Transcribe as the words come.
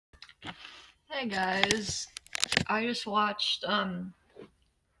Hey guys, I just watched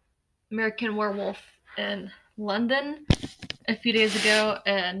American Werewolf in London a few days ago,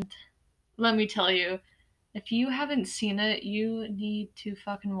 and let me tell you, if you haven't seen it, you need to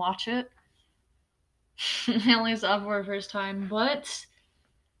fucking watch it. I only saw it for the first time, but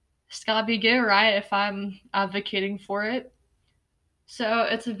it's gotta be good, right? If I'm advocating for it. So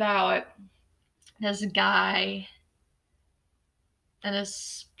it's about this guy and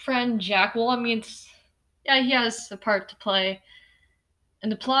his friend Jack. Well, I mean, yeah, he has a part to play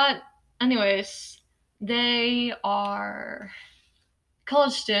in the plot. Anyways, they are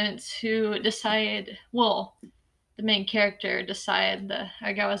college students who decide, well, the main character decided,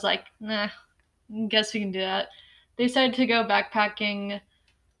 our guy was like, nah, guess we can do that. They decided to go backpacking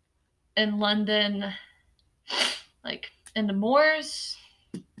in London, like in the moors,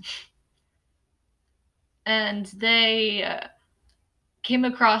 and they came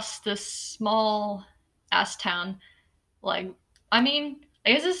across this small ass town. Like, I mean,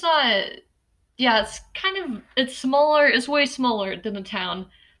 I guess it's not. Yeah, it's smaller. It's way smaller than a town.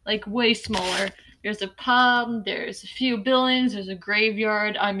 Like, way smaller. There's a pub. There's a few buildings. There's a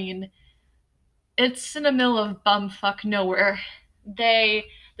graveyard. I mean, it's in the middle of bumfuck nowhere. They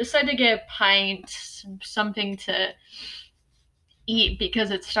decide to get a pint, something to eat because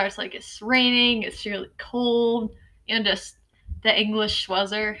it starts like it's raining. It's really cold, and just the English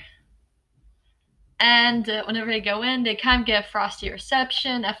weather. And whenever they go in, they kind of get a frosty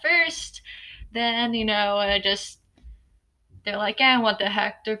reception at first. Then, just they're like, what the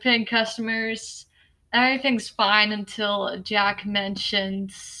heck? They're paying customers. Everything's fine until Jack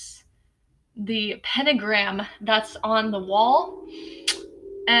mentions the pentagram that's on the wall.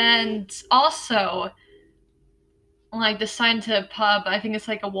 And also, like, the sign to a pub, I think it's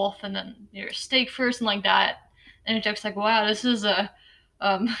like a wolf and then your steak first and like that. And Jack's like, wow, this is a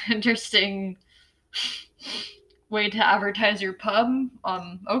interesting way to advertise your pub.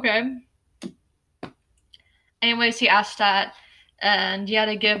 Okay. Anyways, he asked that, and you had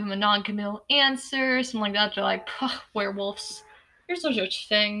to give him a non-committal answer, something like that. They're like, werewolves, there's no such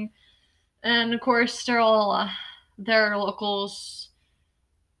thing. And of course, they're locals,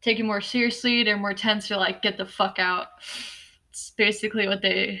 take it more seriously. They're more tense. They're like, get the fuck out. It's basically what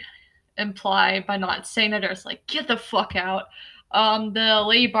they imply by not saying that. They're just like, get the fuck out. The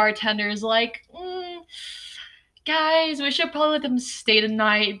lady bartender is like, guys, we should probably let them stay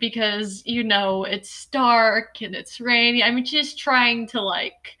tonight because, it's dark and it's rainy. I mean, she's trying to,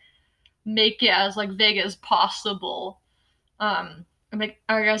 like, make it as, like, vague as possible. And, like,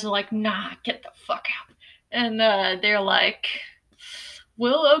 our guys are like, nah, get the fuck out. And, they're like,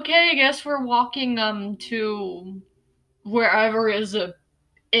 well, okay, I guess we're walking, to wherever is a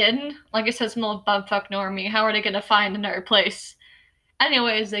inn. Like I said, it's middle of bumfuck normie. How are they gonna find another place?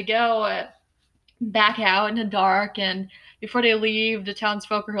 Anyways, they go, back out in the dark, and before they leave, the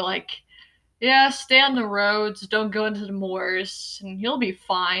townsfolk are like, yeah, stay on the roads, don't go into the moors, and you'll be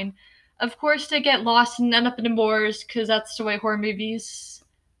fine. Of course, they get lost and end up in the moors, because that's the way horror movies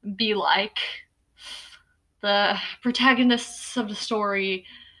be like. The protagonists of the story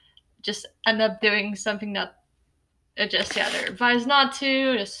just end up doing something that they're advised not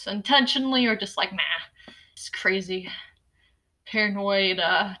to, just intentionally, or just like, nah, it's crazy, paranoid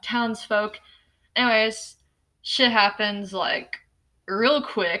townsfolk. Anyways, shit happens, like, real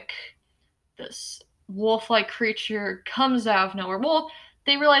quick. This wolf-like creature comes out of nowhere. Well,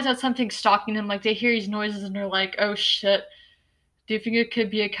 they realize that something's stalking them. Like, they hear these noises and they're like, oh shit, do you think it could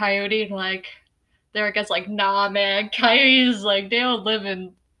be a coyote? And, like, their guy's like, nah, man, coyotes, like, they don't live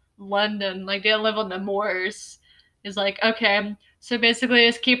in London. Like, they don't live on the moors. He's like, okay. So basically,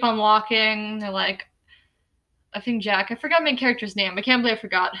 just keep on walking. They're like, I think Jack, I forgot my character's name. I can't believe I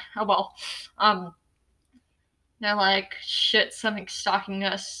forgot. Oh well. They're like, shit, something's stalking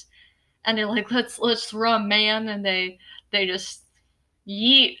us. And they're like, let's run, man. And they just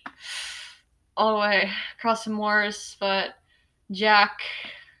yeet all the way across the moors. But Jack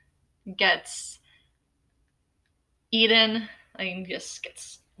gets eaten. I mean, just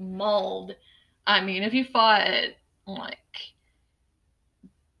gets mauled. I mean, if you fought it, like,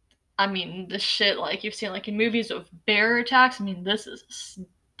 I mean, the shit, like, you've seen, like, in movies with bear attacks, I mean, this is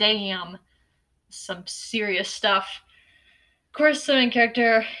damn some serious stuff. Of course, the main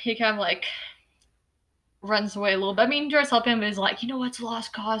character, he kind of, like, runs away a little bit. I mean, Doris help him, but he's like, it's a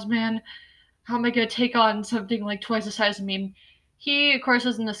lost cause, man. How am I gonna take on something like twice the size of me? He, of course,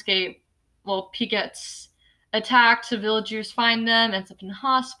 doesn't escape. Well, he gets attacked, the villagers find them, ends up in the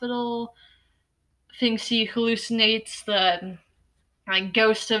hospital, thinks he hallucinates the, like,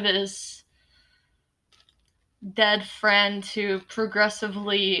 ghost of his dead friend, who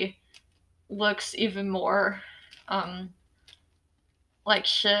progressively looks even more like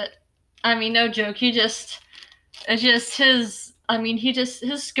shit. I mean, no joke. It's just his. I mean, his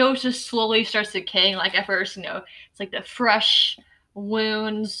skull just slowly starts decaying. Like at first, it's like the fresh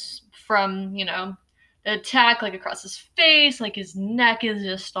wounds from the attack, like across his face. Like his neck is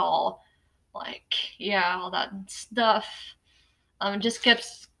just all like all that stuff. It just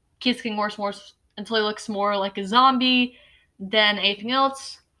keeps getting worse and worse until he looks more like a zombie than anything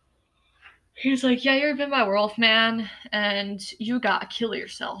else. He's like, yeah, you're been by werewolf, man, and you gotta kill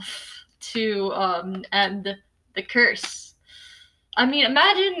yourself to end the curse. I mean,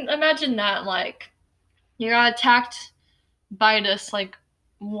 imagine that, like, you got attacked by this, like,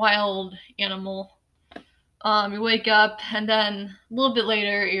 wild animal. You wake up, and then a little bit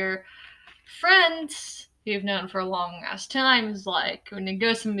later, your friend, who you've known for a long ass time, is like, when he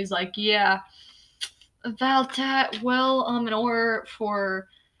goes to him, he's like, yeah, about that, well, in order for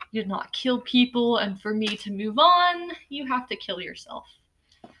you to not kill people and for me to move on, you have to kill yourself.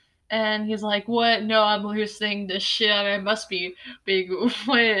 And he's like, what? No, I'm hallucinating this shit. I must be big.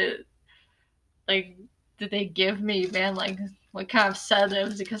 What, like, did they give me, man? Like, what kind of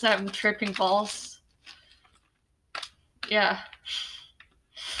sedatives? Because I'm tripping balls. Yeah.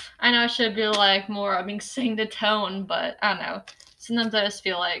 I know I should be, like, more, setting the tone, but I don't know. Sometimes I just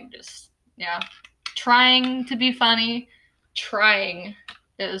feel like trying to be funny. Trying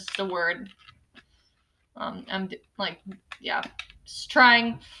is the word. I'm like, just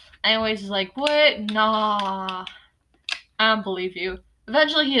trying. Anyways, he's like, what? Nah, I don't believe you.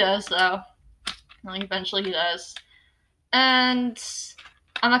 Eventually he does, though. Like, eventually he does. And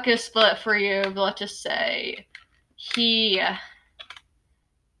I'm not gonna spoil it for you, but let's just say he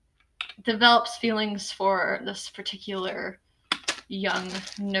develops feelings for this particular young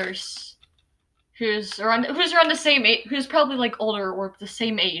nurse who's around the same age, who's probably like older or the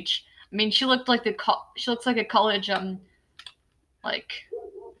same age. I mean, she looks like a college like,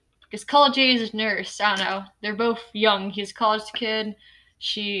 because college age nurse. I don't know. They're both young. He's a college kid.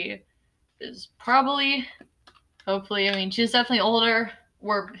 She is probably, hopefully, she's definitely older.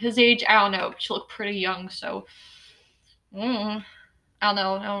 Or his age, I don't know. She looked pretty young, so I don't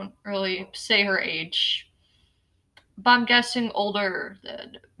know. I don't really say her age. But I'm guessing older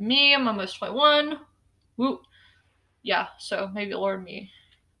than me. I'm almost 21. Woo. Yeah, so maybe older than me.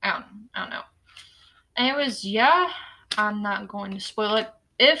 I don't know. Anyways, I'm not going to spoil it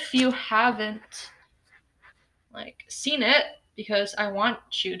if you haven't seen it, because I want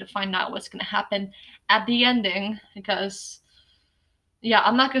you to find out what's gonna happen at the ending, because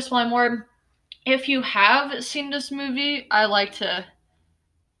I'm not gonna spoil more. If you have seen this movie, I like to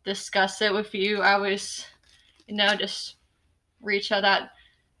discuss it with you. I always just reach out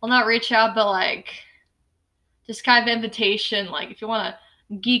not reach out, but just kind of invitation, if you want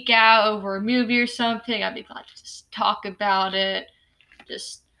to geek out over a movie or something, I'd be glad to just talk about it.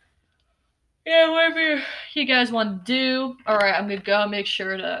 Just whatever you guys want to do. Alright, I'm gonna go make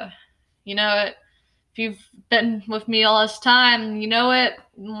sure to if you've been with me all this time,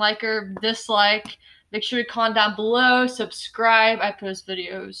 like or dislike, make sure to comment down below, subscribe. I post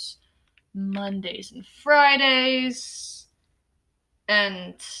videos Mondays and Fridays.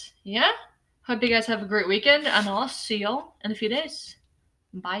 And hope you guys have a great weekend, and I'll see y'all in a few days.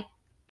 Bye.